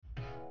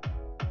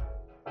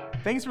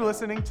Thanks for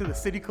listening to the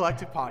City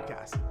Collective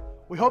podcast.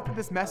 We hope that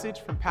this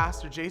message from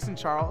Pastor Jason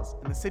Charles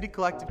and the City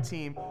Collective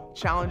team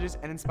challenges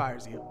and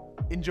inspires you.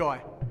 Enjoy.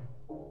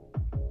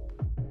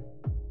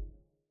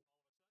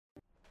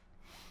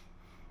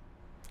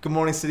 Good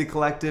morning, City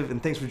Collective,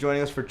 and thanks for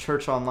joining us for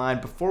Church Online.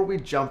 Before we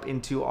jump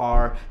into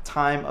our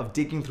time of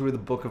digging through the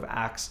book of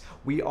Acts,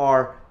 we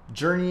are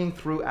journeying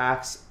through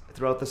Acts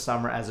throughout the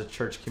summer as a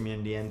church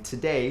community. And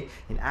today,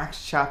 in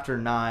Acts chapter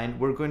 9,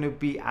 we're going to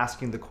be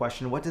asking the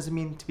question, what does it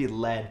mean to be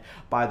led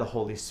by the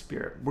Holy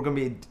Spirit? We're going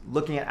to be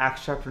looking at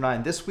Acts chapter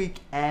 9 this week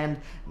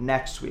and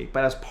next week.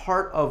 But as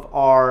part of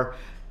our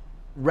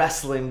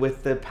wrestling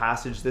with the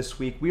passage this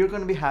week, we are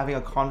going to be having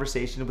a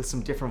conversation with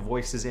some different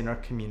voices in our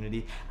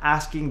community,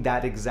 asking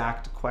that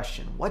exact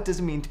question. What does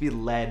it mean to be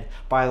led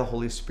by the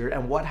Holy Spirit,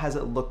 and what has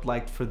it looked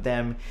like for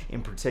them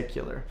in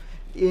particular?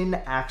 In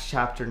Acts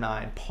chapter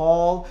 9,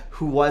 Paul,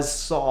 who was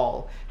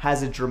Saul,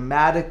 has a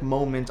dramatic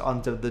moment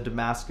on the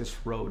Damascus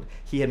road.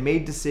 He had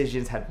made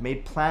decisions, had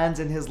made plans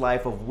in his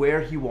life of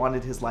where he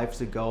wanted his life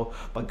to go,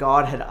 but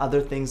God had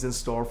other things in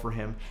store for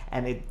him,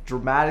 and it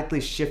dramatically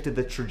shifted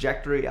the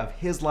trajectory of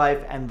his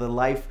life and the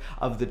life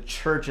of the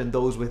church and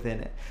those within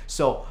it.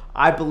 So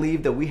I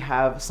believe that we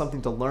have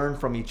something to learn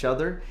from each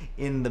other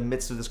in the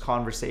midst of this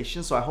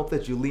conversation. So I hope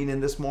that you lean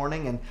in this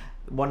morning and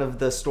one of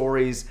the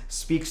stories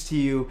speaks to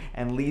you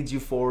and leads you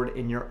forward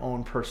in your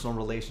own personal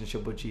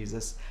relationship with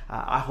Jesus.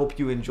 I hope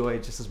you enjoy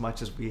it just as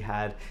much as we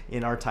had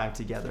in our time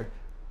together.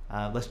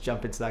 Let's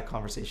jump into that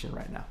conversation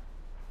right now.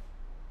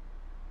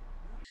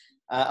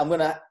 I'm going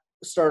to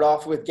start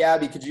off with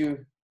Gabby. Could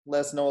you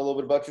let us know a little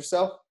bit about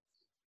yourself?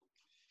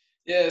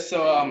 Yeah,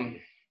 so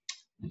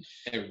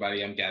hey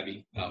everybody, I'm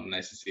Gabby.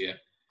 Nice to see you.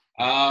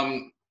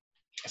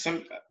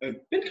 So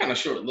I've been kind of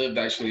short-lived,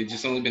 actually.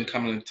 Just only been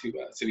coming into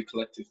City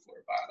Collective for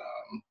about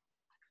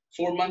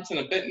 4 months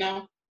and a bit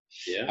now.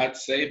 Yeah, I'd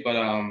say. But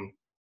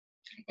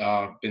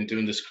been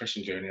doing this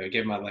Christian journey. I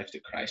gave my life to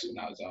Christ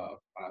when I was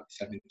about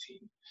 17,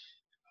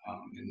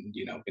 and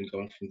been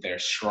going from there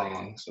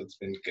strong. So it's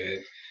been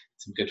good.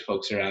 Some good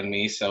folks around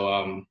me.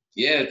 So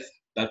yeah,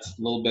 that's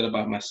a little bit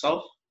about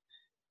myself.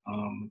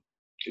 Good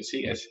to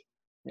see you guys.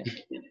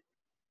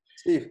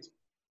 Steve.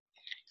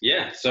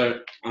 Yeah,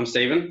 so I'm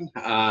Stephen.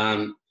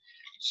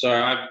 So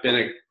I've been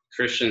a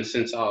Christian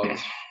since I was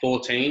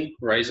 14,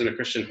 raised in a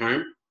Christian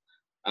home.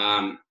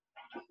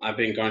 I've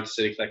been going to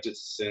City Collective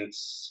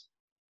since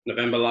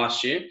November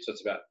last year, so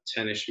it's about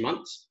 10-ish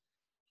months.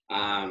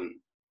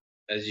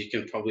 As you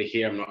can probably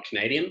hear, I'm not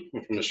Canadian.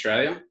 I'm from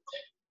Australia.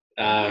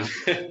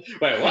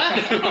 Wait, what?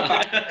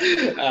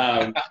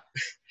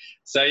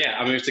 So yeah,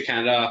 I moved to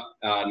Canada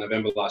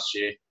November last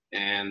year,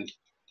 and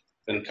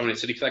been coming to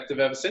City Collective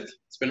ever since.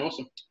 It's been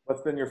awesome.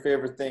 What's been your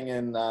favorite thing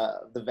in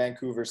the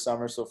Vancouver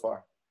summer so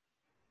far?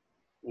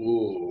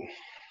 Ooh,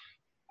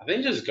 I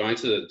think just going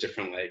to the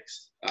different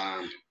lakes.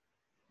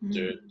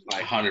 Dude,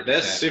 like 100%.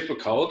 They're super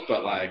cold,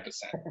 but like 100%.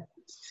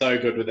 So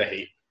good with the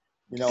heat.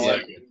 You know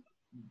what?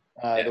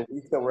 The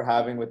week that we're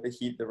having with the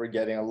heat that we're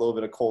getting, a little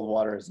bit of cold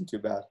water isn't too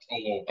bad.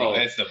 Oh,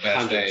 it's the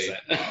best 100%. Day.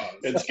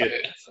 It's good.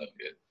 It's so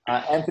good.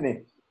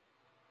 Anthony.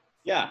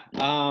 Yeah.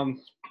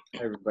 Hey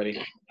everybody.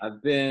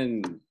 I've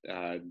been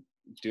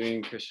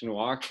doing Christian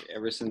walk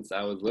ever since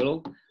I was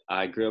little.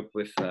 I grew up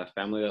with a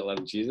family that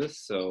loved Jesus,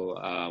 so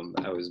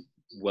I was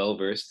well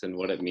versed in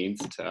what it means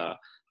to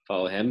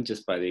follow him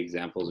just by the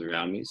examples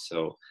around me.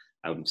 So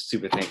I'm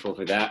super thankful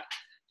for that.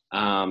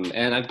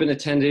 And I've been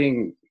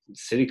attending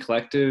City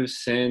Collective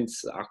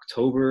since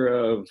October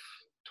of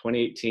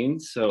 2018.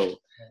 So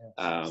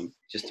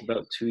just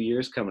about 2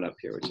 years coming up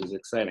here, which is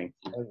exciting.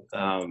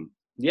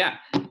 Yeah.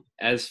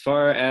 As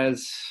far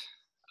as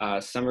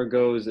summer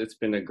goes, it's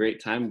been a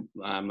great time.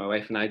 My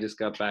wife and I just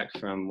got back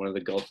from one of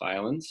the Gulf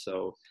Islands,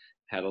 so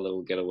had a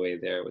little getaway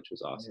there, which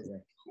was awesome.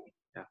 Cool.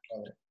 Yeah.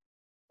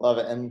 Love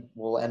it. And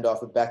we'll end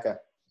off with Becca.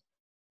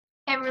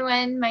 Hey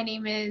everyone, my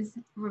name is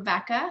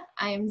Rebecca.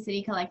 I am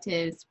City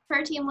Collective's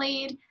prayer team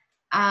lead.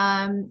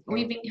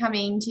 We've been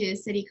coming to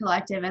City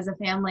Collective as a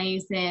family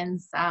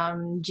since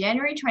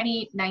January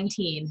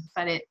 2019,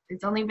 but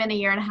it's only been a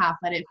year and a half,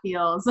 but it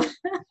feels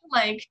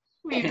like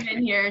we've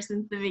been here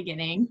since the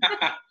beginning.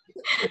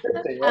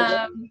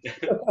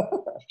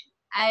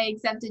 I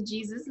accepted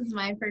Jesus as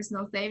my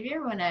personal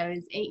savior when I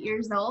was 8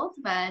 years old,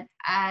 but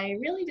I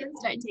really didn't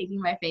start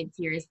taking my faith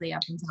seriously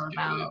up until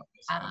about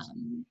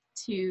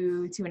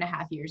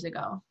 2.5 years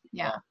ago.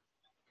 Yeah.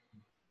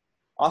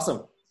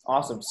 Awesome.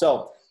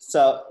 So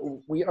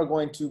we are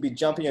going to be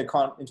jumping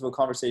into a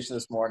conversation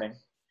this morning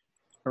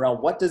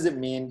around what does it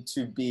mean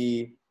to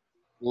be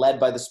led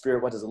by the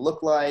Spirit? What does it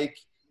look like?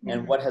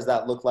 And what has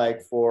that looked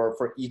like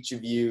for each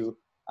of you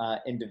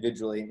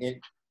individually? In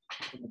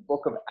the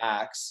book of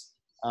Acts,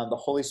 the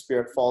Holy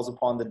Spirit falls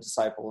upon the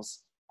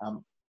disciples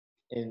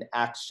in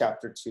Acts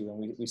chapter 2.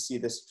 And we see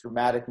this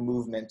dramatic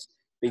movement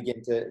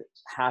begin to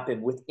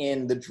happen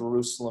within the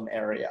Jerusalem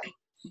area.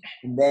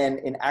 And then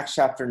in Acts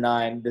chapter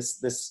 9,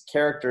 this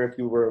character, if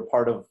you were a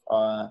part of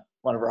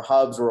one of our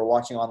hubs or were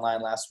watching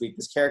online last week,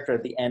 this character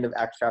at the end of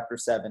Acts chapter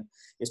 7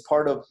 is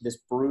part of this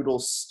brutal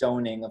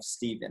stoning of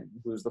Stephen,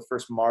 who was the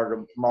first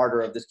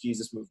martyr of this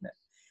Jesus movement.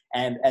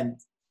 And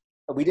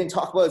we didn't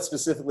talk about it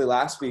specifically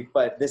last week,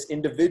 but this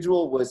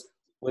individual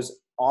was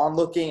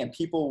onlooking, and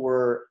people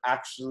were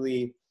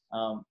actually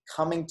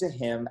coming to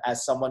him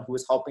as someone who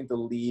was helping to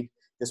lead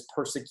this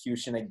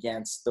persecution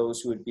against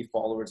those who would be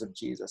followers of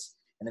Jesus.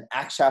 And then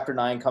Acts chapter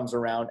 9 comes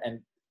around, and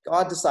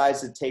God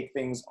decides to take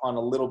things on a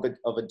little bit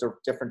of a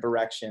different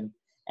direction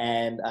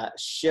and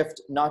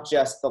shift not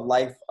just the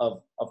life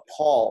of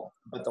Paul,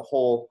 but the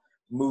whole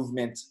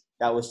movement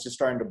that was just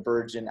starting to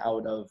burgeon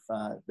out of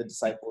the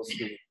disciples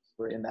who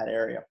were in that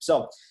area.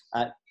 So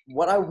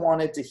what I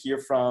wanted to hear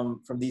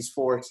from these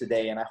four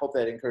today, and I hope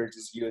that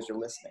encourages you as you're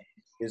listening,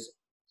 is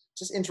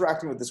just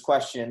interacting with this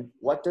question: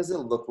 what does it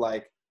look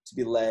like to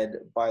be led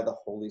by the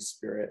Holy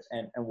Spirit,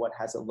 and what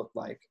has it looked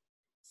like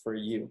for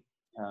you?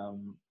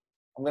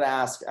 I'm going to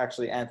ask,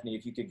 actually, Anthony,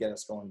 if you could get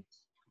us going.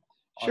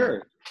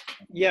 Sure.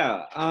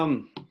 Yeah.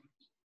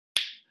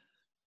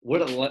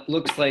 What it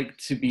looks like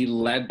to be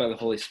led by the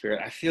Holy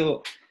Spirit. I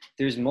feel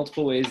there's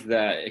multiple ways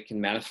that it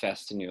can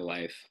manifest in your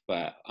life,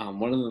 but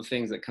one of the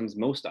things that comes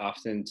most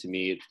often to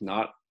me, it's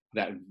not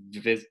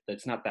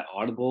that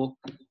audible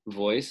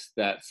voice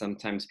that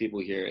sometimes people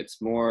hear.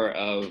 It's more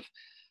of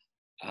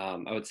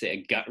I would say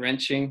a gut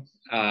wrenching.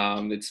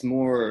 It's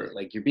more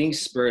like you're being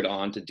spurred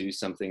on to do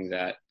something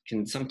that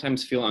can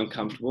sometimes feel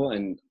uncomfortable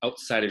and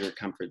outside of your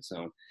comfort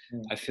zone.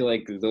 I feel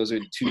like those are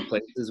two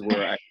places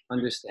where I'm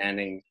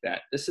understanding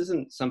that this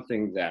isn't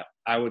something that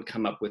I would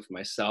come up with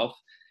myself.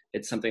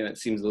 It's something that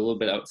seems a little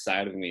bit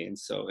outside of me. And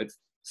so it's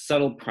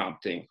subtle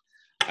prompting,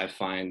 I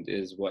find,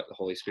 is what the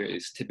Holy Spirit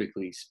is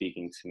typically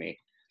speaking to me.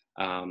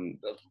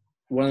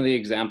 One of the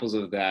examples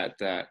of that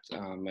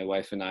my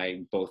wife and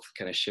I both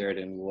kind of shared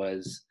in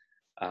was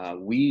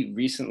we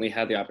recently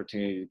had the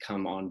opportunity to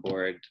come on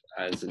board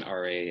as an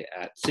RA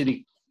at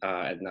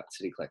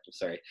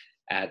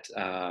at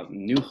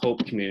New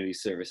Hope Community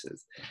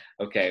Services.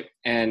 Okay,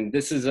 and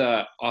this is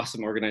an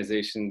awesome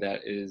organization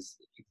that is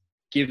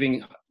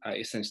giving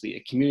essentially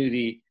a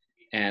community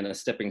and a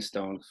stepping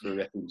stone for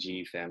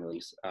refugee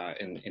families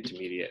in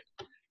intermediate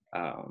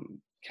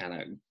kind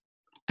of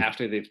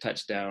after they've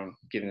touched down,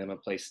 giving them a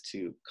place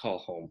to call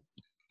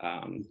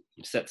home,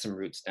 set some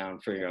roots down,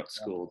 figure out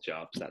school,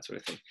 jobs, that sort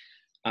of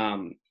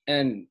thing.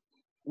 And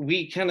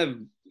we kind of,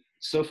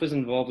 Soph was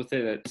involved with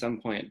it at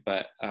some point,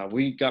 but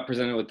we got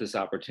presented with this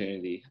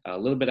opportunity a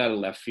little bit out of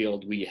left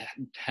field. We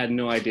had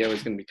no idea it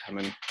was going to be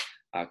coming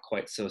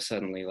quite so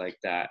suddenly like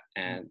that.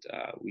 And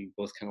we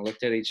both kind of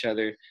looked at each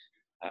other,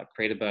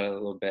 prayed about it a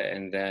little bit,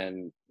 and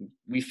then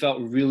we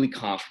felt really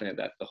confident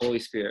that the Holy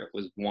Spirit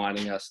was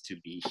wanting us to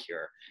be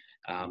here.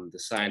 The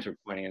signs were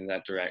pointing in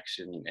that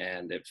direction,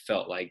 and it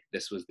felt like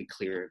this was the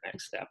clear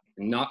next step.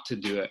 Not to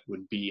do it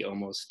would be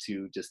almost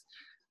to just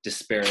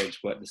disparage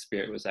what the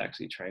Spirit was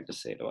actually trying to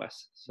say to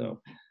us. So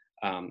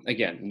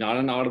again, not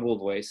an audible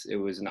voice. It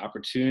was an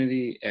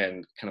opportunity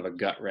and kind of a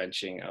gut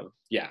wrenching of,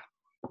 yeah,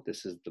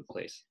 this is the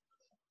place.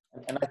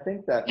 And I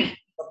think that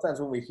sometimes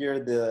when we hear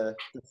the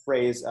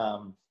phrase,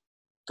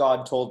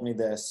 God told me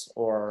this,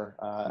 or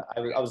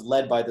I was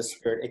led by the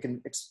Spirit,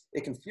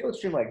 it can feel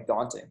extremely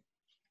daunting.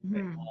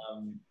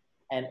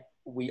 And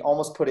we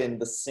almost put in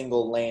the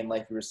single lane,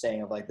 like you were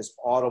saying, of like this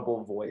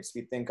audible voice.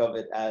 We think of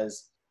it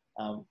as,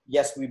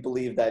 yes, we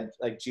believe that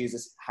like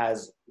Jesus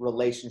has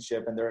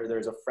relationship and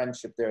there's a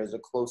friendship there's a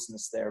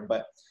closeness there,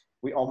 but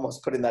we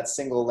almost put in that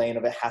single lane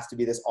of it has to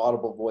be this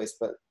audible voice.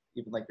 But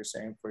even like you're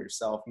saying for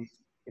yourself,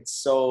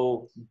 it's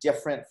so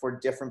different for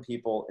different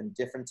people in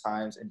different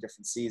times and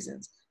different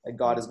seasons that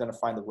God is going to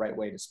find the right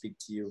way to speak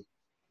to you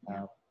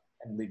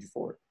and lead you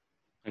forward.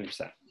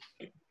 100%.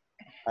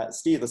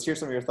 Steve, let's hear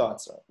some of your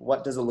thoughts.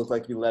 What does it look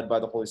like to be led by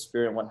the Holy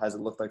Spirit, and what has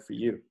it looked like for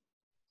you?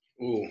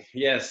 Ooh,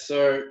 yeah.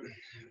 So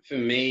for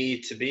me,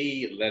 to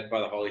be led by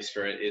the Holy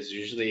Spirit is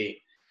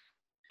usually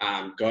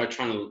God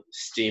trying to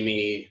steer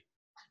me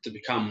to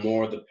become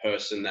more the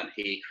person that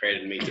He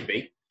created me to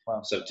be.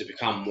 Wow. So to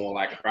become more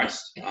like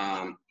Christ.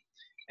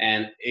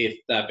 And if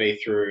that be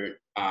through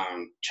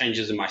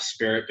changes in my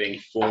spirit, being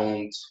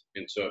formed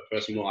into a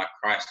person more like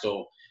Christ,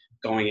 or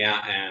going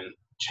out and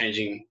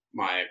changing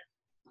my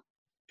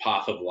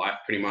path of life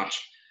pretty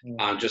much,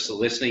 just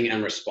listening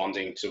and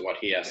responding to what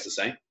He has to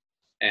say.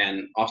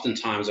 And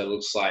oftentimes it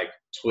looks like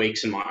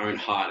tweaks in my own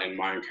heart and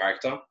my own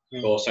character,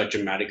 but also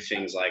dramatic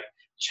things like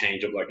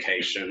change of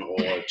location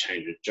or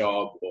change of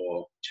job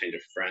or change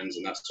of friends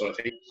and that sort of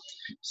thing.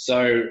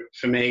 So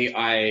for me,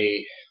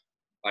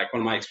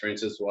 one of my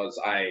experiences was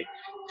I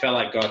felt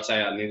like God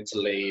say I needed to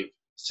leave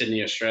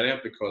Sydney, Australia,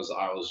 because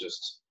I was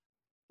just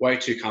way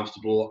too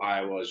comfortable.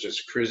 I was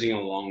just cruising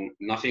along.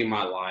 Nothing in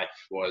my life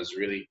was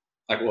really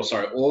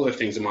all the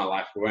things in my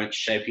life weren't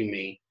shaping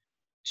me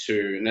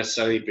to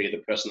necessarily be the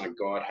person that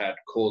God had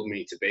called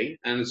me to be.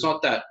 And it's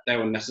not that they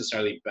were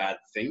necessarily bad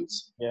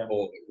things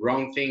or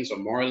wrong things or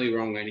morally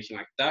wrong or anything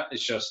like that.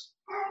 It's just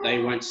they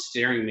weren't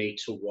steering me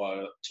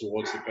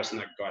towards the person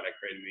that God had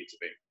created me to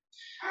be.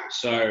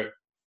 So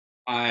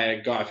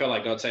I felt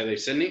like God said, leave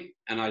Sydney,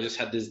 and I just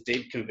had this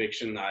deep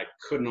conviction that I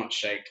could not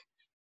shake.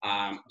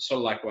 Sort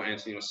of like what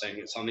Anthony was saying,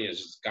 it's something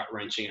that's just gut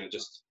wrenching, and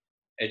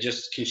it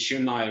just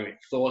consumed my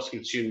thoughts,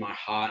 consumed my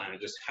heart, and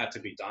it just had to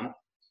be done.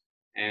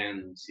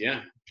 And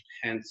yeah,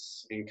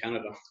 hence in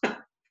Canada.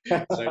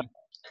 So,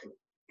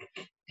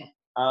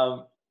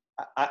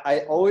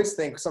 I always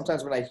think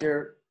sometimes when I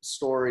hear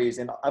stories,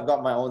 and I've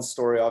got my own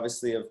story,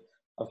 obviously,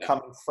 of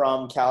coming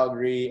from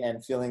Calgary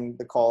and feeling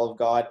the call of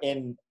God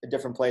in a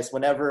different place.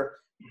 Whenever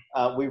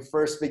we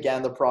first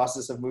began the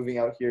process of moving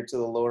out here to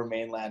the Lower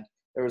Mainland,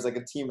 there was like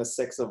a team of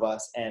 6 of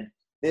us, and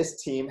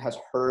this team has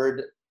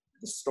heard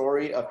the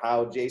story of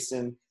how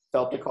Jason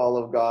felt the call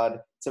of God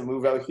to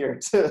move out here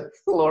to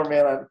the Lower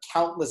Mainland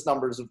countless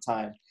numbers of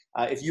times.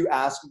 If you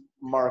ask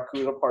Mark,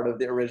 who's a part of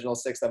the original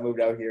 6 that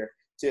moved out here,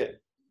 to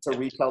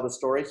retell the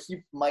story, he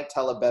might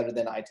tell it better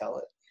than I tell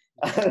it.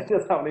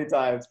 Just how many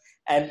times.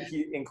 And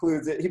he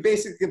includes it. He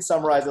basically can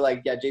summarize it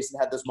like, yeah, Jason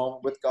had this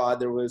moment with God.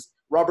 There was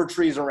rubber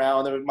trees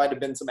around. There might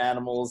have been some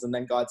animals. And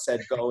then God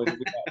said, go.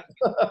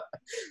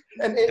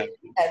 And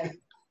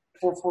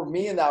for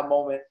me in that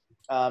moment,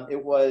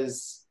 it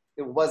was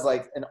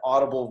like an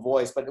audible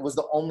voice, but it was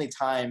the only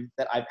time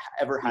that I've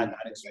ever had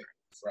that experience.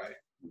 Right.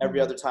 Every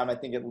other time, I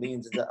think it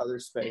leans into other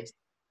space.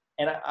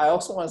 And I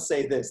also want to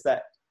say this,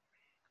 that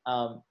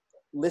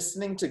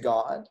listening to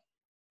God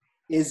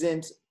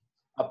isn't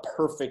a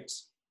perfect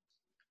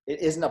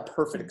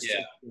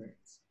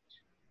experience.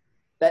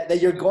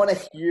 That you're going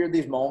to hear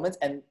these moments,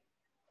 and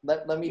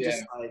let me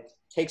just like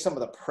take some of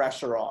the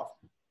pressure off.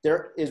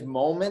 There is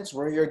moments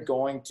where you're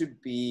going to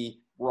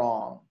be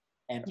wrong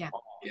and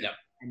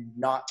and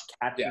not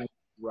catching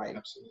right.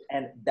 Absolutely.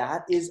 And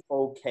that is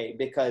okay,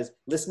 because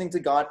listening to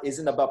God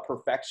isn't about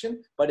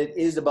perfection, but it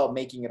is about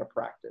making it a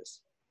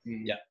practice.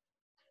 Yeah.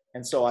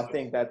 And so I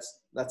think that's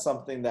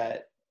something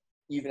that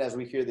even as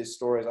we hear these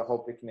stories, I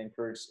hope it can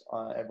encourage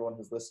everyone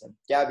who's listening.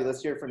 Gabby,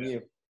 let's hear from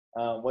you.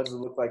 What does it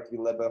look like to be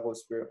led by the Holy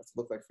Spirit? What's it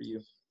look like for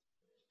you?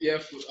 Yeah,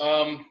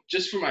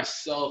 just for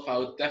myself, I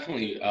would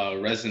definitely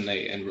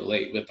resonate and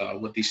relate with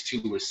what these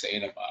two were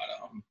saying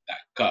about that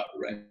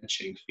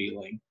gut-wrenching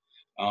feeling.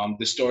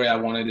 The story I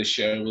wanted to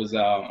share was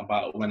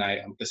about when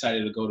I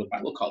decided to go to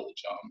Bible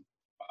college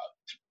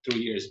 3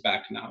 years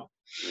back now.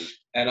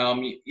 And,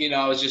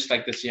 I was just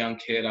like this young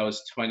kid. I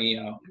was 20,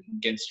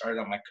 getting started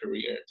on my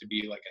career to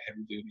be like a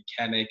heavy-duty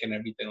mechanic and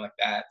everything like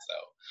that. So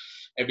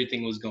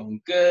everything was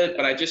going good,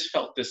 but I just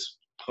felt this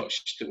push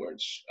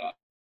towards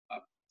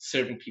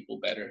serving people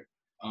better,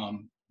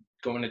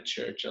 going to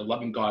church,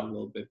 loving God a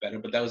little bit better.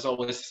 But that was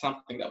always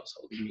something that was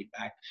holding me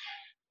back.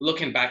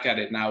 Looking back at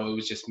it now, it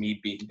was just me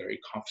being very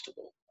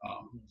comfortable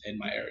in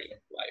my area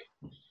of life.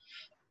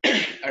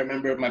 I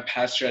remember my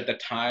pastor at the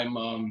time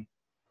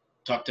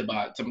talked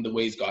about some of the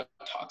ways God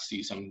talks to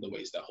you, some of the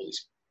ways that Holy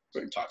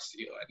Spirit talks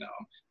to you. And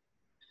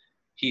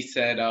he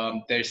said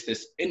there's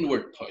this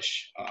inward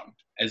push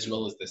as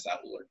well as this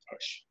outward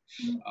push.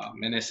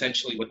 And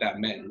essentially what that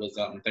meant was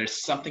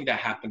there's something that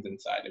happens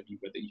inside of you,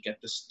 whether you get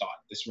this thought,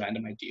 this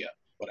random idea,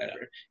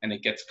 whatever, and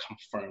it gets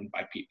confirmed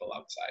by people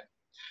outside.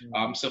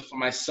 So for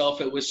myself,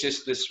 it was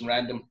just this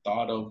random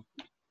thought of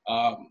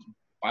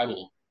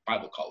Bible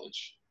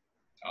college.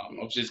 I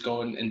was just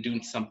going and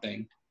doing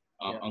something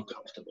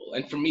uncomfortable.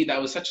 And for me,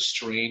 that was such a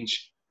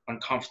strange,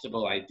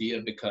 uncomfortable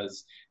idea,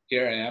 because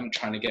here I am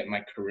trying to get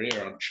my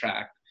career on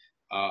track.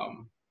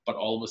 But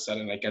all of a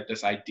sudden I get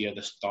this idea,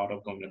 this thought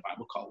of going to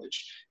Bible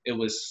college. It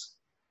was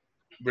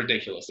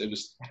ridiculous. It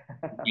was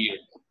weird.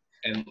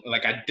 And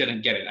like, I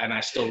didn't get it, and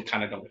I still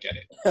kind of don't get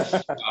it.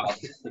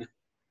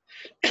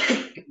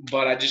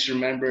 But I just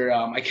remember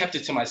I kept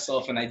it to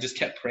myself, and I just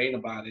kept praying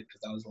about it,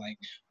 because I was like,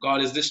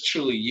 God, is this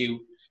truly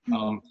you?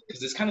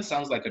 Because this kind of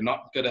sounds like a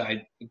not good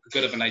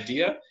of an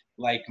idea.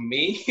 Like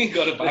me,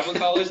 go to Bible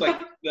college, like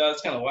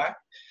that's kind of whack.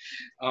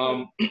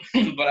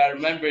 But I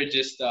remember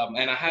just,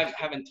 and I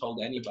haven't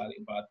told anybody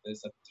about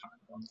this at the time.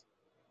 I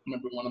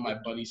remember one of my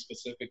buddies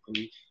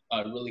specifically,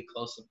 a really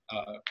close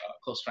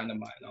friend of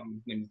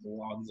mine, named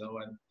Alonzo,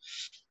 and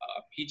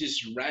he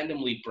just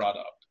randomly brought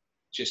up,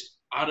 just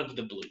out of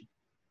the blue,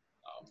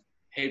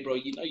 hey bro,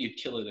 you'd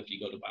kill it if you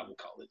go to Bible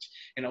college.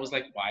 And I was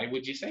like, why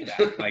would you say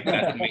that? Like,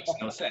 that makes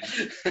no sense.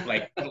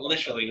 Like,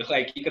 literally,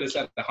 like, you could have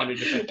said 100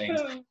 different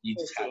things. You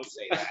just had to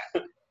say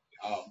that.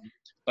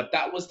 But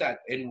that was that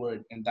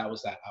inward, and that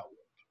was that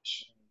outward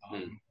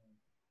push.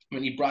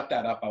 When he brought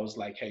that up, I was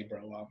like, hey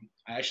bro,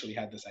 I actually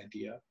had this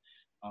idea,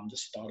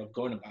 this thought of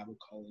going to Bible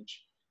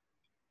college.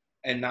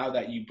 And now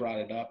that you brought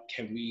it up,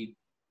 can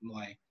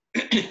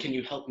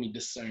you help me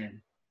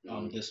discern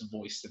this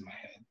voice in my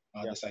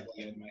head, this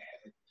idea in my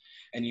head?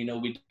 And,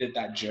 we did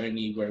that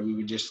journey where we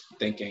were just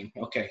thinking,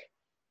 okay,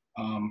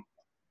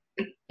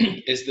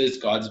 is this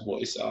God's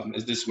voice?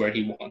 Is this where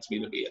he wants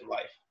me to be in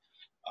life?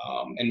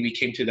 And we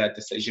came to that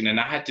decision, and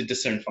I had to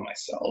discern for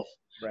myself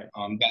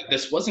that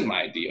this wasn't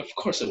my idea. Of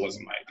course it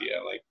wasn't my idea.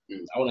 Like,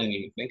 I wouldn't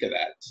even think of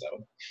that. So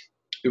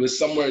it was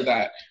somewhere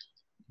that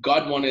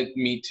God wanted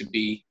me to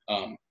be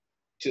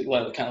to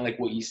well, kind of like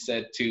what you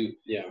said, to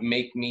Yeah.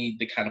 make me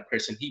the kind of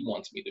person he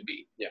wants me to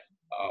be. Yeah.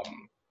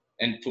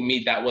 And for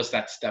me, that was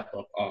that step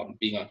of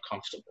being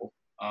uncomfortable.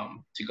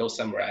 To go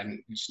somewhere I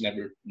just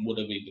never would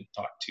have even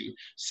thought to,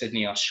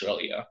 Sydney,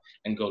 Australia,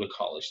 and go to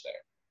college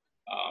there.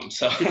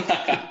 So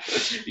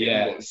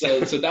yeah, so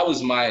that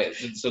was my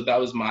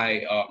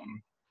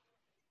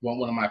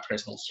one of my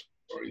personal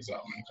stories when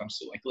it comes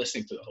to like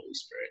listening to the Holy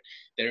Spirit.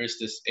 There is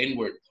this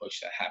inward push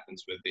that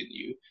happens within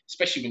you,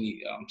 especially when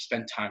you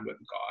spend time with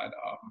God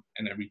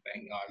and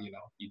everything. You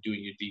know, you're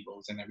doing your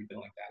devos and everything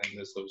like that, and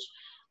there's those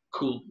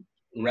cool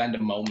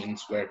random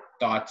moments where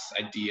thoughts,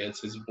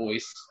 ideas, His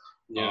voice,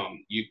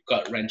 you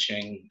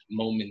gut-wrenching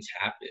moments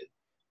happen.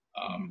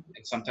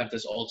 And sometimes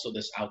there's also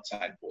this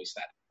outside voice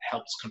that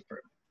helps confirm.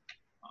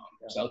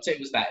 So I would say it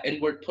was that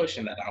inward push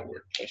and that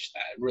outward push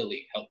that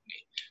really helped me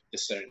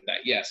discern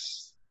that,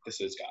 yes, this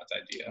is God's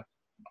idea.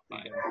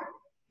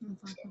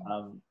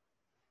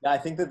 I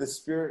think that the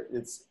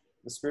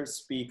Spirit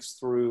speaks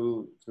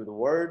through the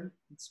Word.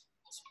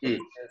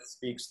 It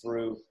speaks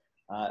through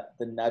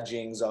the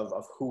nudgings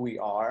of who we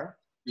are.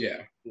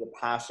 Yeah. Through the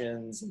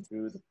passions and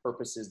through the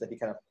purposes that He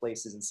kind of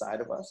places inside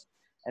of us.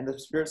 And the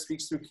Spirit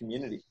speaks through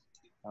community.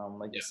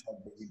 Like you said,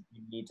 you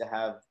need to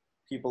have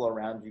people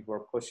around you who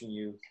are pushing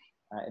you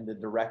in the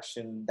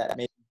direction that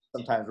maybe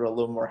sometimes we're a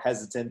little more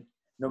hesitant.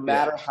 No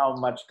matter how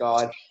much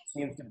God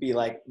seems to be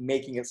like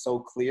making it so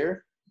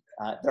clear,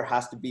 there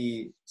has to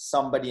be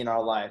somebody in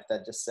our life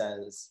that just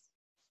says,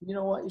 you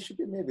know what, you should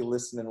be maybe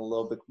listening a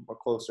little bit more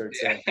closer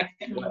to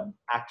what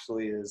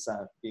actually is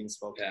being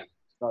spoken. Yeah.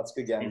 No, it's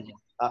good, Gavin.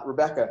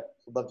 Rebecca,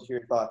 I'd love to hear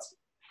your thoughts.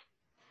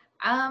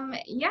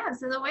 Yeah,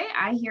 so the way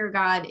I hear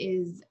God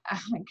is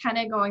kind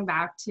of going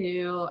back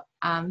to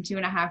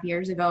 2.5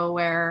 years ago,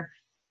 where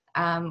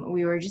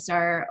we were just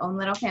our own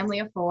little family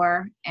of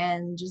 4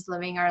 and just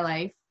living our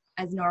life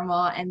as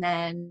normal. And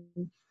then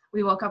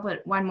we woke up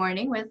one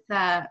morning with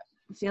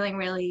feeling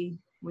really,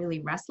 really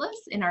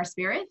restless in our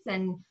spirits,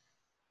 and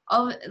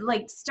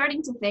like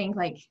starting to think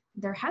like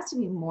there has to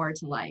be more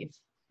to life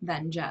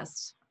than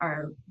just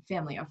our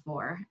family of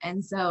 4.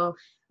 And so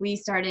we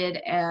started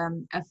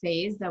a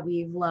phase that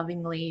we've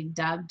lovingly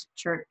dubbed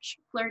church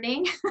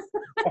flirting,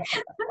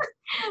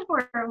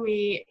 where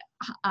we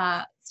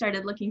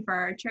started looking for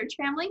our church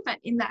family. But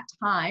in that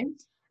time,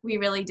 we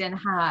really didn't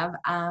have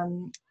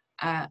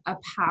a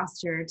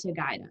pastor to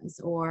guide us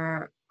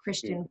or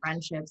Christian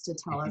friendships to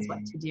tell us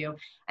what to do.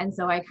 And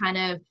so I kind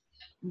of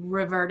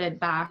reverted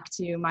back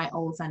to my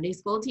old Sunday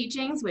school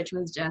teachings, which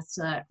was just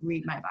to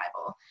read my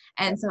Bible.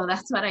 And so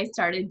that's what I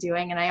started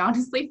doing. And I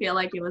honestly feel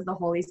like it was the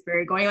Holy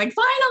Spirit going like,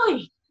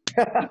 finally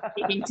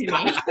speaking to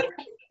me.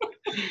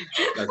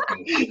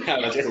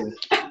 That's cool.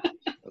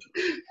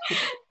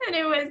 And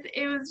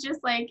it was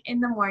just like in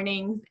the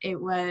mornings, it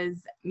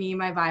was me,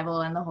 my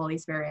Bible, and the Holy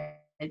Spirit.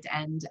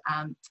 And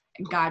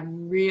God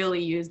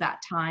really used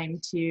that time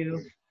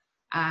to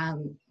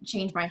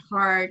change my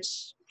heart,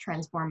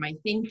 transform my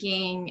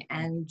thinking,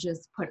 and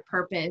just put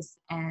purpose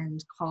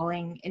and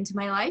calling into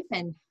my life,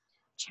 and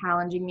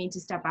challenging me to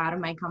step out of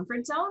my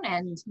comfort zone.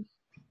 And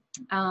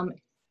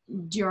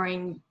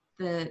during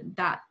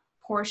that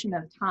portion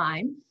of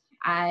time,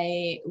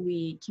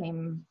 we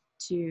came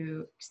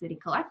to City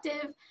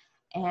Collective,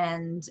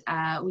 and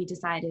we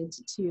decided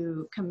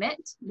to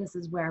commit. This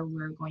is where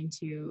we're going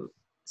to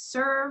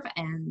serve,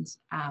 and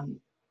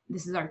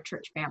this is our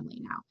church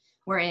family now.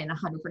 We're in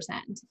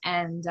 100%.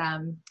 And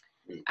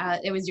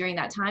it was during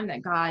that time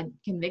that God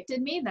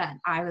convicted me that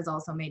I was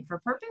also made for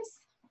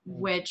purpose,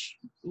 which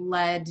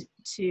led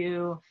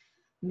to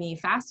me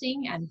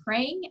fasting and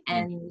praying.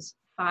 And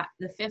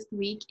the 5th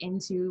week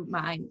into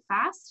my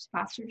fast,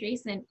 Pastor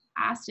Jason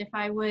asked if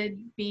I would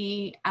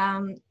be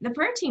the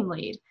prayer team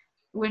lead,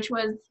 which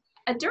was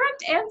a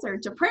direct answer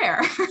to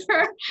prayer. Just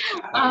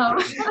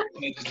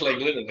like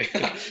literally.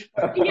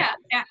 yeah,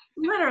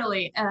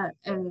 literally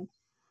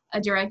a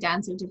direct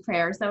answer to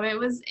prayer. So it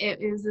was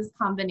this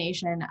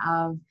combination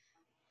of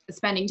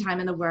spending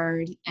time in the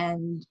Word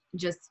and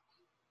just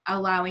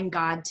allowing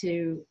God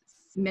to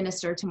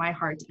minister to my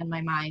heart and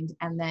my mind,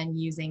 and then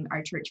using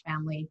our church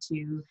family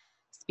to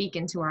speak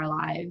into our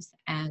lives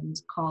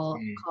and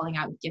calling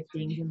out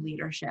giftings and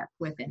leadership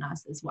within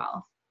us as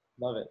well.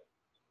 Love it.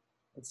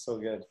 It's so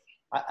good.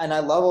 And I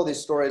love all these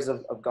stories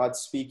of God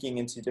speaking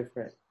into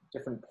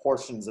different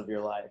portions of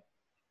your life.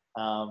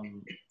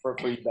 For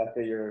you,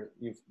 Becca,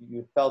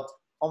 you felt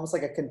almost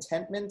like a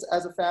contentment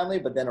as a family,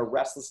 but then a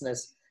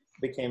restlessness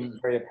became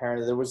very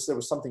apparent. There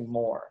was something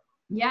more.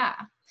 Yeah.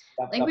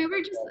 Like we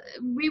were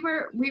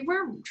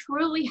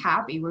truly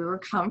happy. We were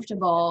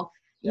comfortable.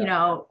 You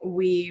know,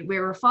 we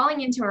were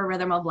falling into a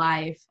rhythm of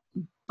life,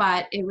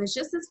 but it was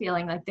just this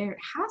feeling like there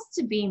has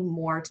to be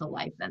more to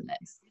life than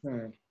this.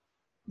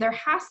 There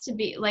has to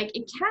be, like,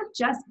 it can't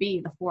just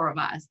be the 4 of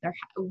us.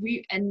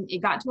 And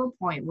it got to a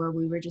point where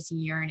we were just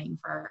yearning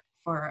for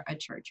a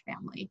church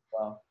family.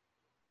 Wow.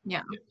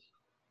 Yeah.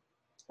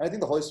 I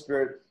think the Holy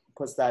Spirit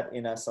puts that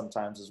in us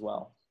sometimes as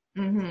well.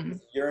 Mm-hmm.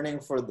 Yearning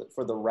for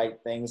the right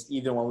things,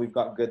 even when we've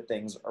got good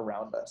things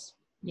around us.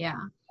 Yeah.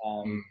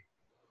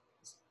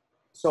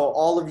 So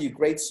all of you,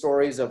 great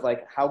stories of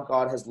like how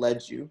God has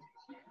led you.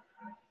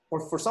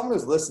 For someone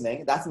who's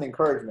listening, that's an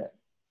encouragement.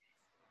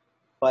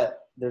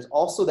 But there's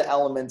also the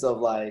element of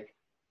like,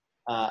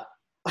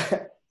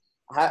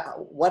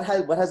 what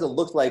has it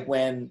looked like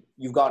when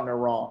you've gotten it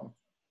wrong,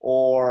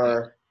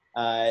 or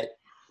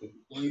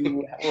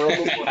you were a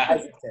little more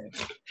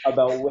hesitant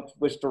about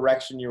which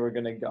direction you were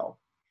going to go.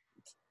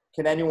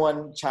 Can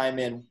anyone chime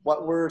in?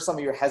 What were some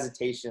of your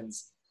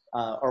hesitations,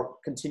 or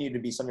continue to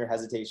be some of your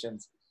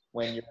hesitations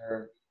when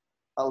you're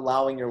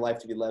allowing your life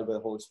to be led by the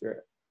Holy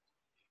Spirit?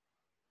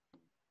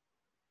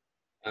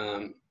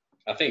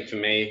 I think for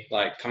me,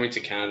 like coming to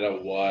Canada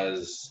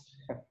was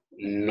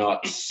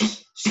not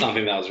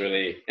something that was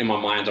really in my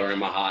mind or in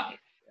my heart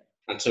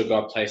until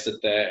God placed it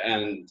there.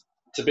 And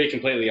to be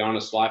completely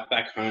honest, life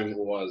back home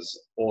was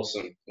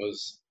awesome. It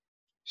was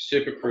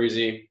super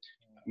cruisy.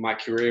 My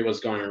career was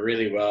going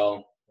really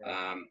well.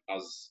 I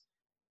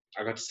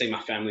got to see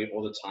my family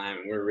all the time.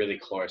 We were really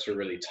close. We were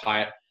really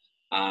tight.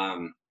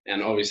 And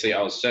obviously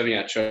I was serving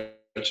at church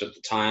at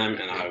the time,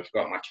 and I've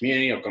got my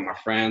community, I've got my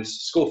friends,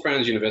 school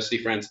friends, university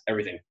friends,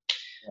 everything.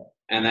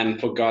 And then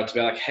for God to be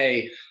like,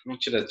 hey, I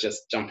want you to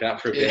just jump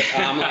out for a bit.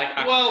 I'm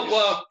like,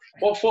 well,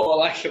 what for?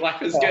 Like,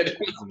 life is good.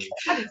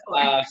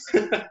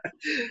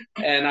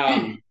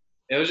 And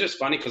it was just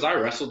funny because I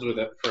wrestled with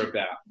it for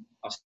about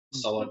a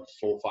solid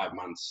 4 or 5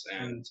 months.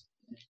 And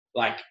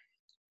like,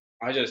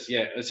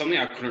 it's something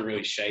I couldn't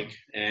really shake.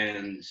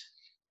 And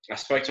I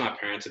spoke to my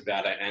parents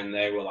about it, and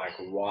they were like,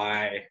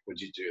 why would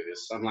you do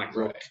this? I'm like,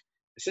 look,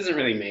 this isn't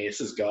really me. This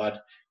is God.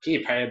 Can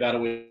you pray about it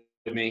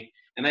with me?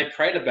 And they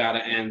prayed about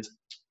it. And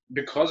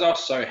because I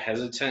was so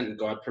hesitant,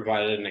 God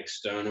provided an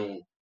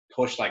external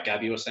push, like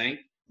Gabby was saying,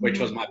 which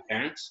was my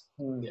parents.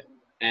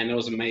 And it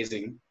was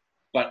amazing.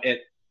 But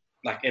it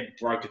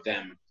broke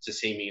them to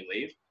see me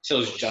leave. So it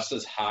was just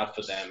as hard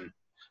for them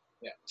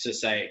to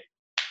say,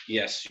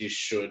 yes, you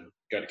should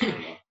go to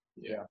Canada.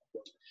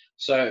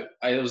 So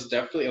it was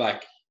definitely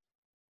like,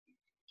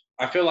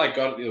 I feel like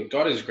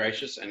God is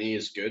gracious and he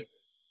is good.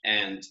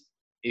 And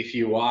if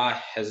you are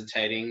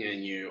hesitating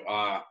and you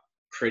are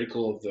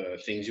critical of the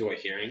things you are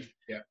hearing,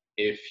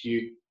 if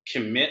you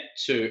commit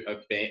to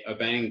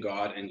obeying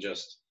God and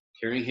just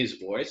hearing his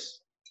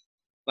voice,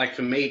 like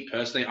for me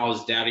personally, I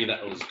was doubting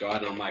that it was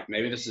God, and I'm like,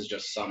 maybe this is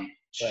just some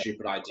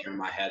stupid idea in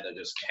my head that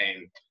just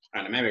came. I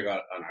don't know, maybe I got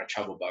a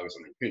travel bug or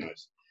something, who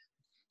knows?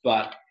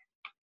 But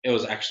it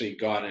was actually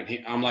God, and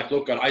I'm like,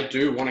 look, God, I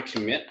do want to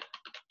commit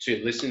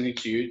to listening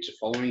to you, to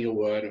following your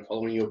word and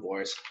following your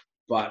voice,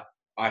 but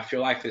I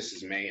feel like this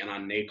is me, and I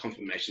need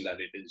confirmation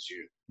that it is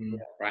you,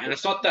 right? And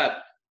it's not that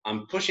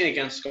I'm pushing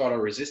against God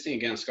or resisting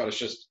against God. It's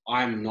just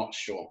I'm not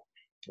sure.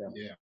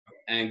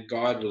 And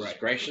God was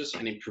gracious,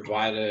 and he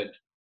provided,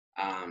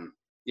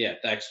 the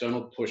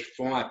external push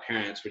for my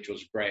parents, which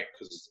was great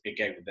because it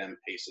gave them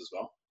peace as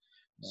well.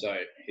 So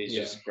he's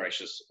just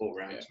gracious all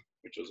around,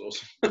 which was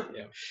awesome.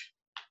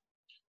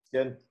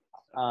 Good.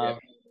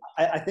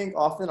 I think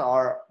often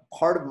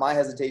part of my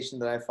hesitation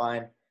that I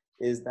find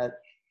is that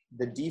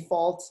the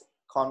default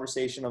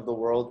conversation of the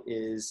world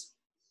is,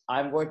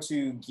 I'm going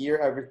to gear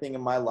everything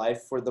in my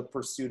life for the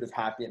pursuit of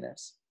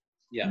happiness.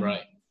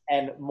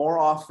 And more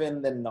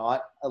often than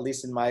not, at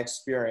least in my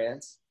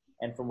experience,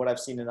 and from what I've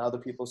seen in other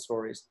people's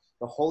stories,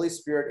 the Holy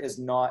Spirit is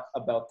not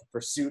about the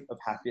pursuit of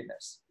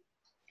happiness.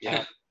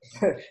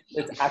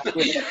 It's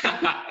actually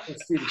the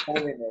pursuit of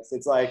holiness.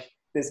 It's like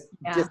this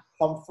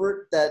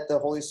discomfort that the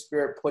Holy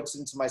Spirit puts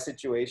into my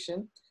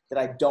situation that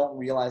I don't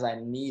realize I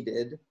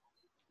needed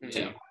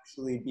to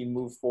actually be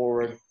moved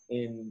forward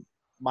in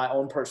my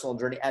own personal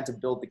journey and to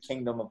build the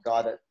kingdom of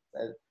God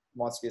that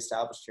wants to be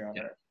established here on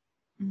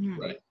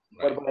earth.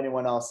 What about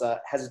anyone else?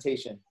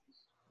 Hesitation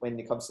when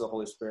it comes to the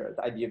Holy Spirit,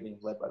 the idea of being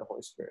led by the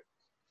Holy Spirit.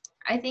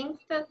 I think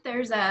that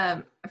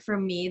for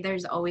me,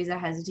 there's always a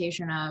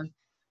hesitation of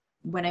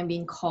when I'm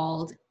being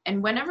called,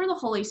 and whenever the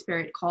Holy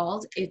Spirit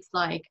calls, it's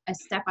like a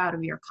step out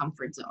of your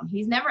comfort zone.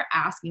 He's never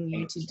asking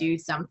you to do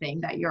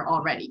something that you're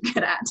already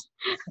good at.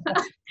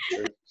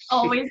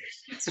 Always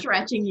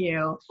stretching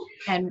you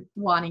and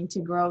wanting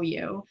to grow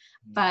you.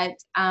 But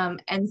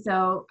and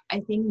so I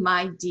think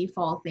my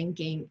default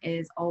thinking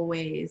is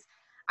always,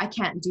 I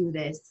can't do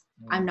this.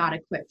 I'm not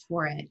equipped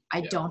for it.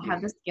 I don't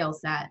have the skill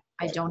set.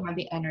 I don't have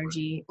the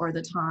energy or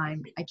the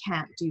time. I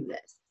can't do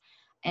this.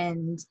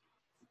 And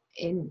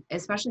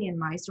especially in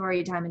my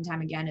story, time and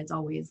time again, it's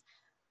always,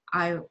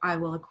 I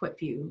will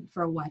equip you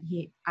for what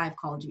I've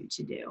called you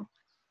to do.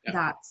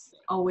 That's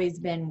always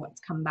been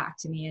what's come back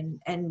to me.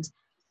 And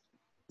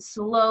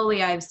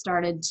slowly I've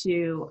started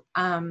to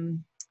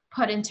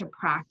put into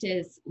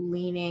practice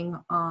leaning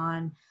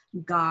on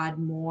God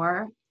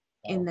more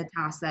in the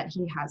tasks that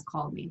he has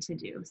called me to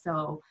do.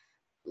 So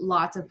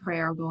lots of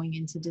prayer going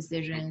into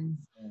decisions,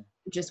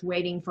 just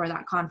waiting for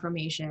that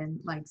confirmation,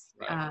 like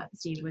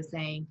Steve was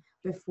saying,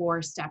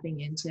 before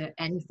stepping into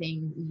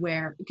anything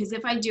because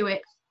if I do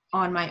it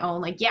on my own,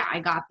 like, I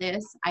got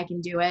this, I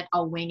can do it,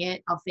 I'll wing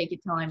it, I'll fake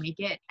it till I make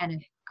it,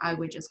 and I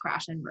would just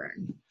crash and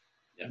burn.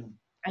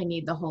 I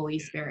need the Holy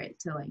Spirit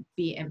to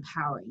be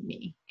empowering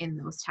me in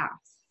those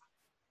tasks.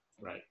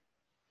 Right.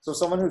 So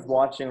someone who's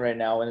watching right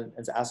now and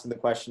is asking the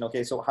question,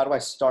 okay, so how do I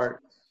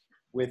start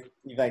with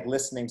like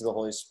listening to the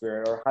Holy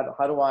Spirit, or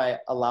how do I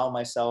allow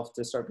myself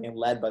to start being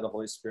led by the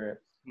Holy Spirit?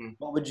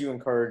 What would you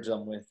encourage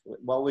them with?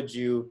 What would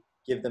you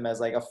give them as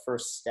like a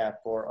first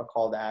step or a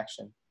call to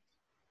action?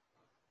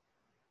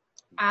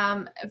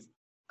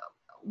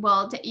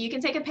 Well, you can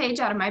take a page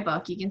out of my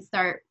book. You can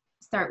start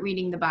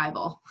reading the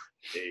Bible.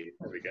 Hey,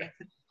 there we go.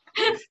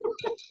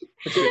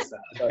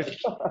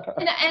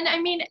 And I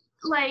mean,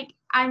 like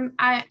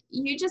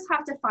you just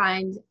have to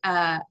find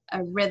a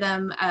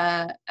rhythm,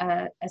 a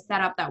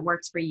setup that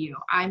works for you.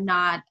 I'm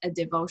not a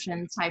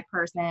devotion type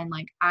person.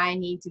 Like, I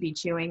need to be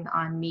chewing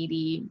on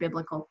meaty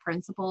biblical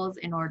principles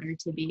in order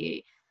to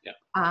be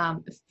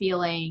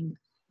feeling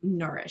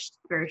nourished,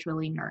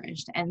 spiritually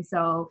nourished. And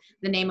so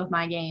the name of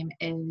my game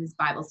is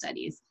Bible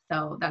studies.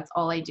 So that's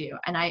all I do.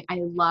 And I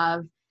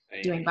love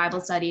doing Bible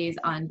studies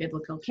on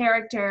biblical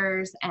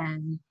characters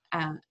and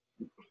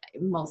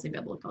mostly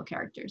biblical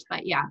characters.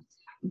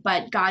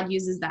 But God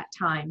uses that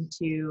time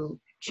to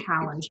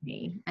challenge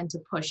me and to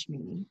push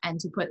me and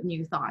to put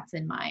new thoughts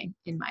in my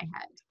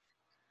head.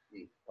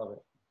 Love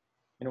it.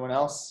 Anyone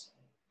else?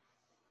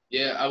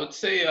 Yeah, I would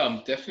say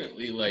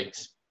definitely like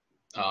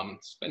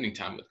spending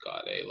time with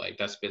God. Like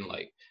that's been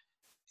like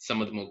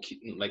some of the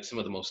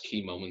most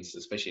key moments,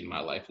 especially in my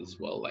life as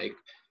well. Like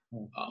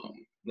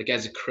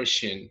as a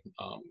Christian,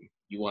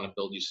 you want to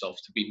build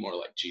yourself to be more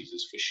like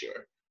Jesus for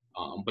sure.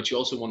 But you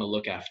also want to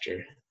look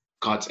after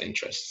God's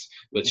interests,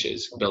 which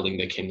is building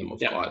the kingdom of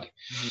God.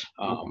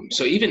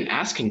 So even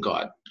asking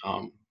God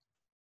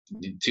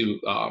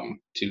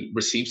to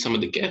receive some of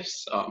the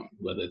gifts,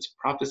 whether it's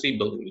prophecy,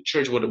 building the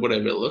church,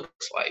 whatever it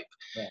looks like.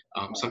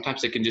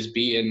 Sometimes it can just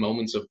be in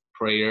moments of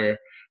prayer,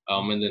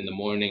 and in the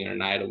morning or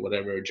night or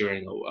whatever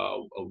during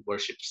a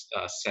worship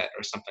set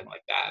or something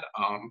like that.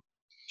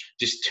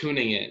 Just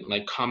tuning in,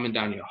 like calming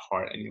down your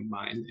heart and your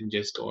mind, and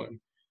just going,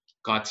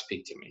 God,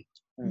 speak to me.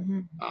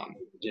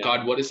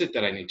 God, what is it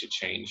that I need to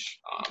change?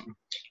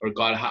 Or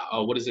God,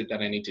 what is it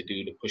that I need to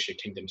do to push your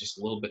kingdom just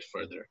a little bit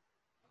further?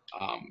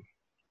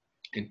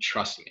 And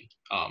trust me,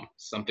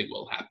 something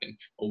will happen.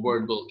 A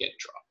word will get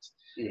dropped.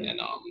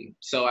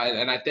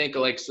 And I think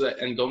like,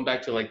 and going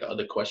back to like the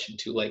other question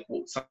too, like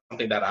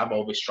something that I've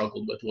always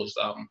struggled with was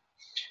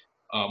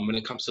when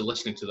it comes to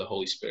listening to the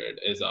Holy Spirit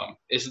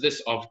is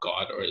this of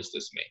God or is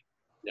this me?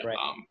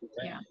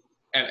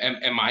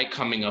 Am I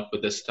coming up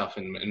with this stuff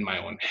in my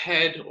own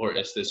head, or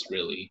is this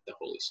really the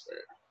Holy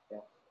Spirit?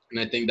 And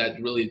I think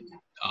that really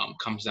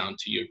comes down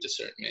to your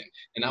discernment.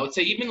 And I would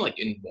say even like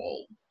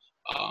involve,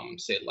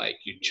 say like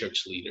your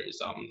church leaders,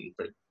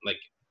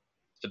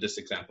 for this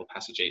example,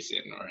 Pastor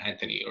Jason or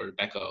Anthony or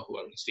Rebecca,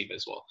 whoever, Steve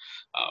as well.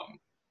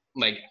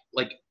 Like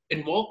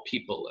involve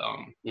people,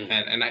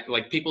 and I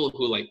like people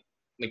who like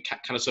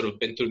kind of sort of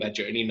been through that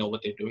journey, know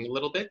what they're doing a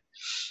little bit,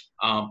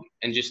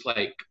 and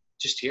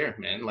just hear,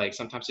 man. Like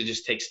sometimes it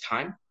just takes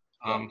time.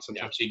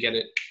 Sometimes you get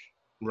it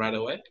right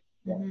away.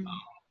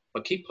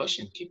 But keep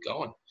pushing, keep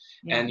going.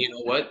 And you know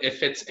what?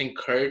 If it's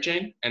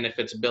encouraging and if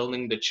it's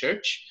building the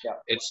church,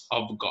 it's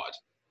of God.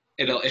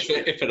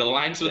 If it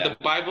aligns with the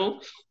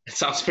Bible, it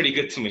sounds pretty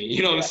good to me.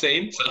 You know what I'm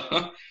saying?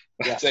 So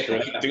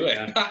do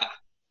it.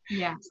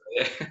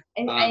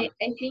 I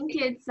think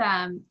it's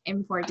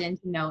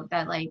important to note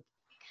that like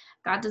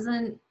God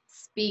doesn't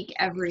speak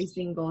every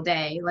single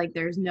day. Like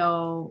there's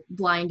no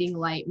blinding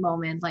light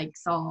moment like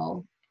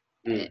Saul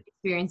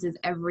experiences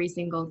every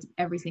single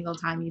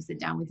time you sit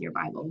down with your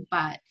Bible,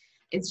 but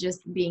it's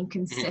just being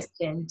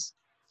consistent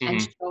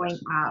and showing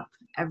up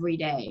every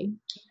day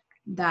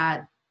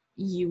that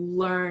you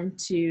learn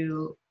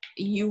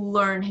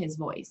his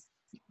voice.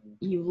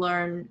 You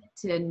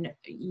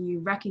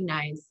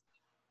recognize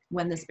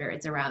when the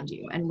Spirit's around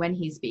you and when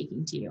he's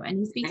speaking to you, and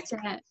he speaks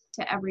to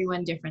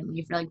everyone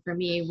differently. For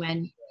me,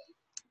 when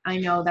I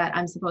know that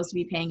I'm supposed to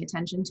be paying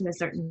attention to a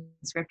certain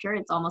scripture,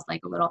 it's almost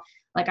like a little,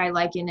 like I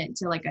liken it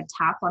to like a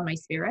tap on my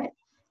spirit,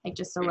 like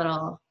just a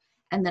little,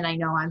 and then I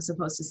know I'm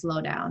supposed to slow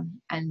down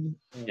and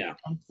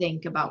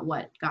think about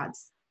what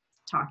God's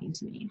talking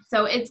to me.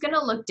 So it's going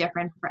to look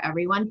different for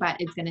everyone, but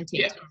it's going to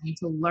take time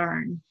to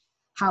learn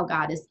how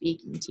God is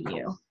speaking to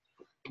you.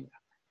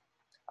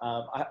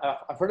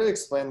 I've heard it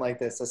explained like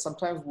this, that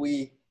sometimes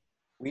we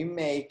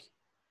make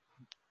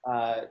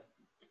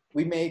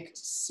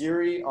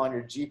Siri on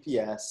your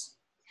GPS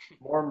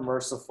more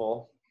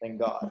merciful than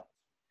God.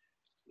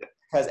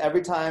 Because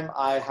every time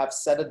I have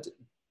set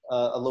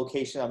a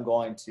location I'm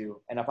going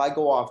to, and if I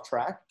go off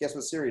track, guess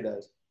what Siri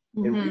does?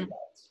 It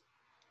reroutes.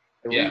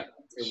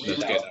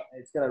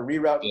 It's going to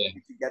reroute me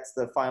to get to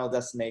the final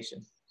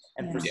destination.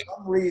 And for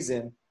some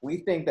reason, we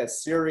think that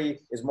Siri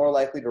is more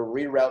likely to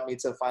reroute me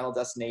to the final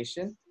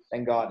destination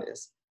than God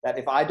is. That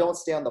if I don't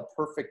stay on the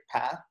perfect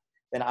path,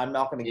 then I'm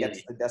not going to get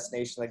to the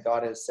destination that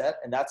God has set.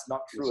 And that's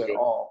not true at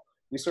all.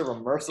 We serve a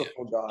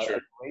merciful God, a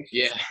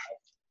gracious God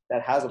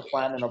that has a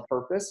plan and a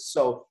purpose.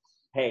 So,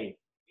 hey,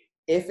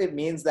 if it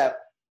means that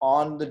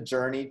on the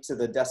journey to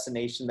the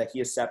destination that he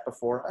has set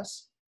before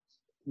us,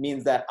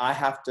 means that I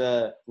have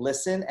to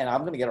listen, and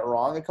I'm going to get it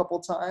wrong a couple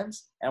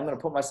times, and I'm going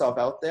to put myself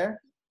out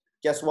there.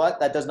 Guess what?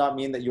 That does not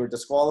mean that you're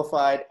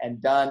disqualified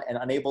and done and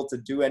unable to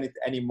do anything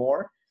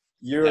anymore.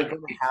 You're going to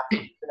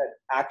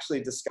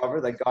actually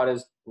discover that God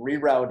is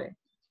rerouting,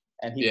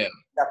 and He's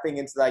stepping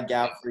into that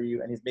gap for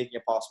you, and He's making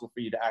it possible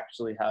for you to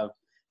actually have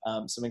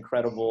some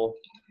incredible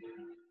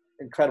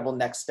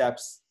next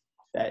steps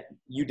that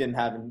you didn't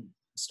have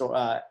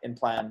in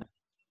plan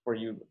for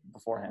you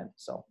beforehand.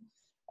 So,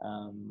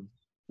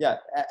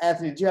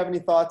 Anthony, do you have any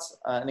thoughts,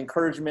 an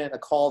encouragement, a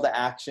call to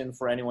action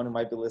for anyone who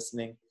might be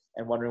listening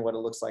and wondering what it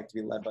looks like to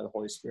be led by the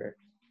Holy Spirit?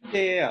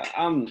 Yeah.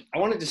 I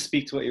wanted to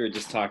speak to what you were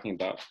just talking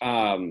about.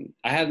 I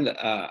had an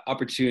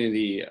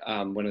opportunity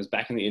when I was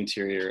back in the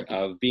interior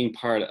of being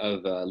part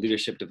of a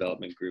leadership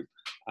development group.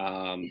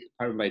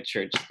 Part of my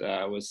church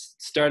was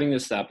starting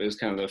this up. It was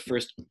kind of the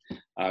first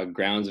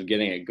grounds of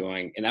getting it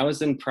going. And I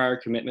was in prior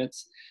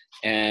commitments,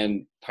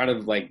 and part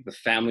of like the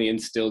family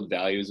instilled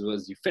values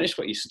was you finish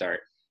what you start.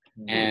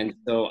 Mm-hmm. And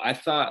so I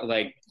thought,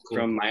 like,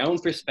 from my own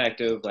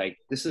perspective, like,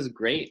 this is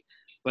great,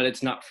 but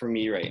it's not for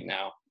me right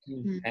now.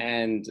 Mm-hmm.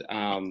 And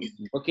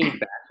looking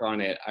back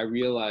on it, I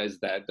realized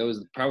that that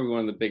was probably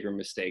one of the bigger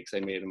mistakes I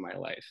made in my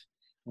life.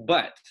 Mm-hmm.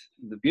 But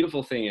the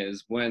beautiful thing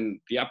is,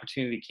 when the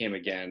opportunity came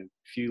again,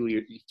 a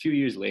few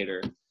years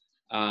later,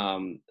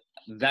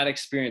 that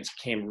experience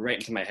came right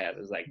into my head. It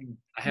was like,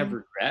 I have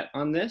regret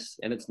on this,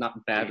 and it's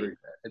not bad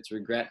regret. It's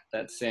regret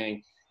that's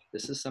saying,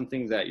 this is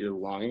something that you're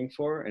longing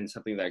for and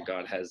something that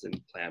God has in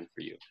plan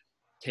for you.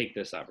 Take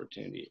this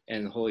opportunity.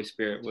 And the Holy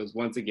Spirit was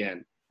once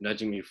again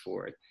nudging me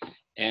forward.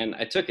 And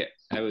I took it.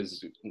 It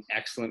was an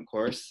excellent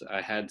course.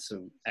 I had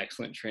some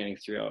excellent training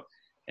throughout.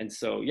 And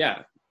so,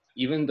 yeah,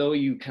 even though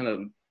you kind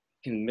of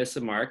can miss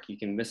a mark, you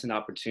can miss an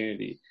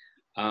opportunity,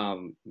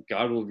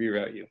 God will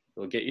reroute you.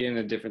 He'll get you in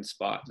a different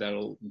spot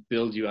that'll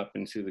build you up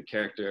into the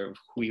character of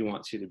who He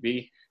wants you to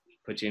be,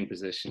 put you in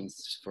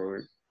positions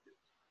for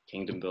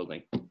kingdom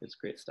building. It's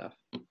great stuff.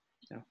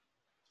 Yeah.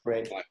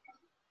 Great.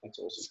 That's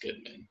also good,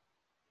 man.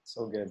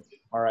 So good.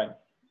 All right.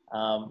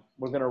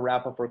 We're going to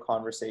wrap up our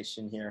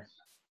conversation here.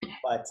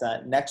 But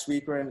next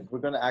week, we're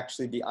going to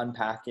actually be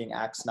unpacking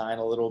Acts 9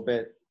 a little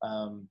bit,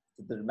 the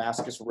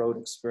Damascus Road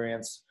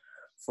experience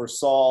for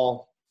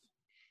Saul,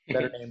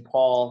 better named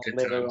Paul,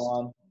 later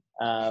on.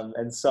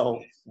 And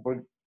so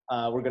we're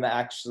going to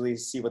actually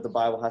see what the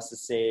Bible has to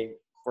say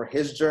for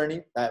his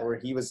journey, where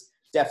he was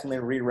definitely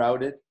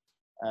rerouted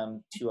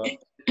to a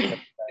that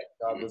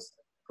God was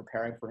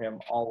preparing for him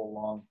all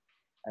along.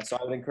 And so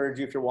I would encourage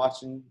you, if you're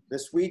watching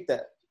this week,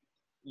 that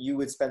you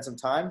would spend some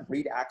time,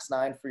 read Acts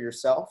 9 for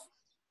yourself,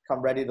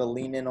 come ready to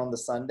lean in on the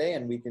Sunday,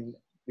 and we can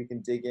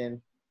dig in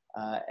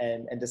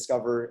and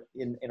discover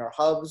in our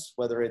hubs,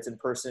 whether it's in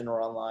person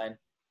or online,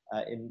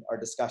 in our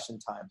discussion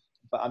time.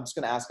 But I'm just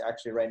going to ask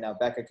actually right now,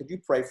 Becca, could you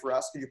pray for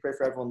us? Could you pray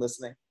for everyone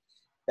listening,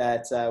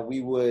 that we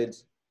would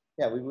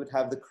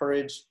have the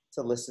courage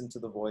to listen to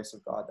the voice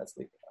of God that's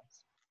leading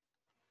us?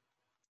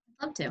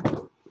 I'd love to.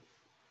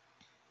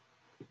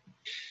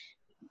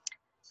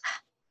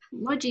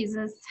 Lord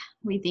Jesus,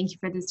 we thank you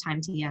for this time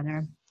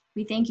together.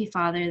 We thank you,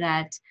 Father,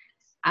 that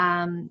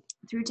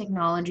through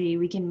technology,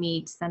 we can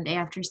meet Sunday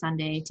after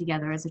Sunday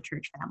together as a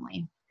church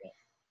family.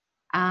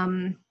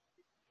 I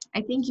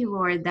thank you,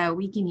 Lord, that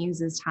we can use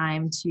this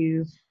time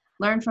to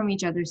learn from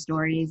each other's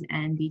stories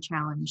and be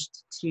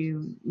challenged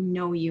to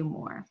know you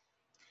more.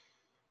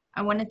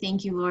 I want to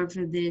thank you, Lord,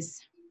 for this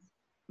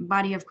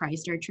body of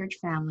Christ, our church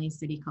family,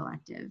 City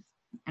Collective.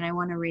 And I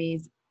want to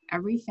raise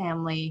every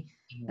family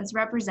that's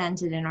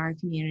represented in our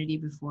community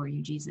before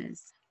you,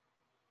 Jesus.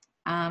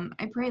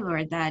 I pray,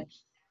 Lord, that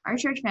our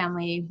church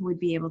family would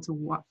be able to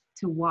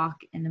walk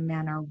in a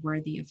manner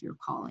worthy of your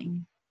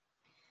calling.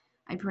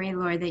 I pray,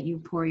 Lord, that you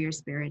pour your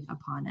Spirit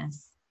upon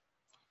us.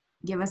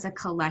 Give us a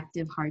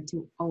collective heart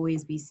to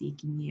always be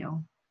seeking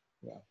you.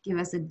 Yeah. Give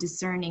us a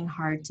discerning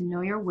heart to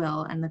know your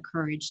will and the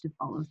courage to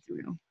follow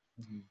through.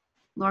 Mm-hmm.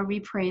 Lord, we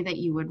pray that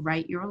you would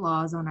write your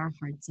laws on our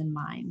hearts and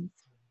minds.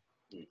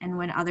 And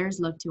when others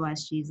look to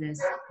us,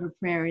 Jesus, our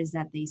prayer is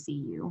that they see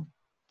you.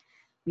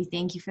 We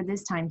thank you for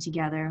this time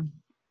together.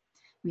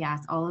 We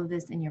ask all of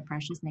this in your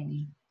precious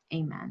name.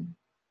 Amen.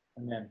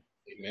 Amen.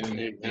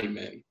 Amen.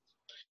 Amen.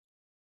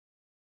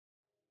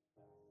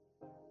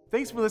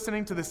 Thanks for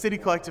listening to the City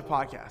Collective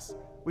podcast.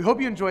 We hope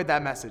you enjoyed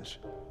that message.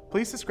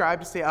 Please subscribe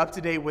to stay up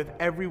to date with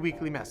every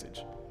weekly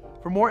message.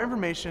 For more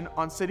information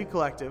on City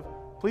Collective,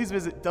 please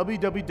visit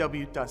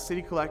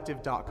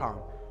www.citycollective.com.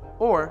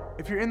 Or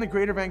if you're in the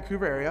Greater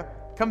Vancouver area,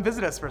 come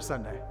visit us for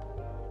Sunday.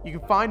 You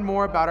can find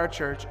more about our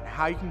church and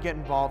how you can get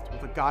involved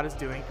with what God is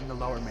doing in the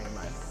Lower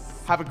Mainland.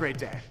 Have a great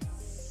day.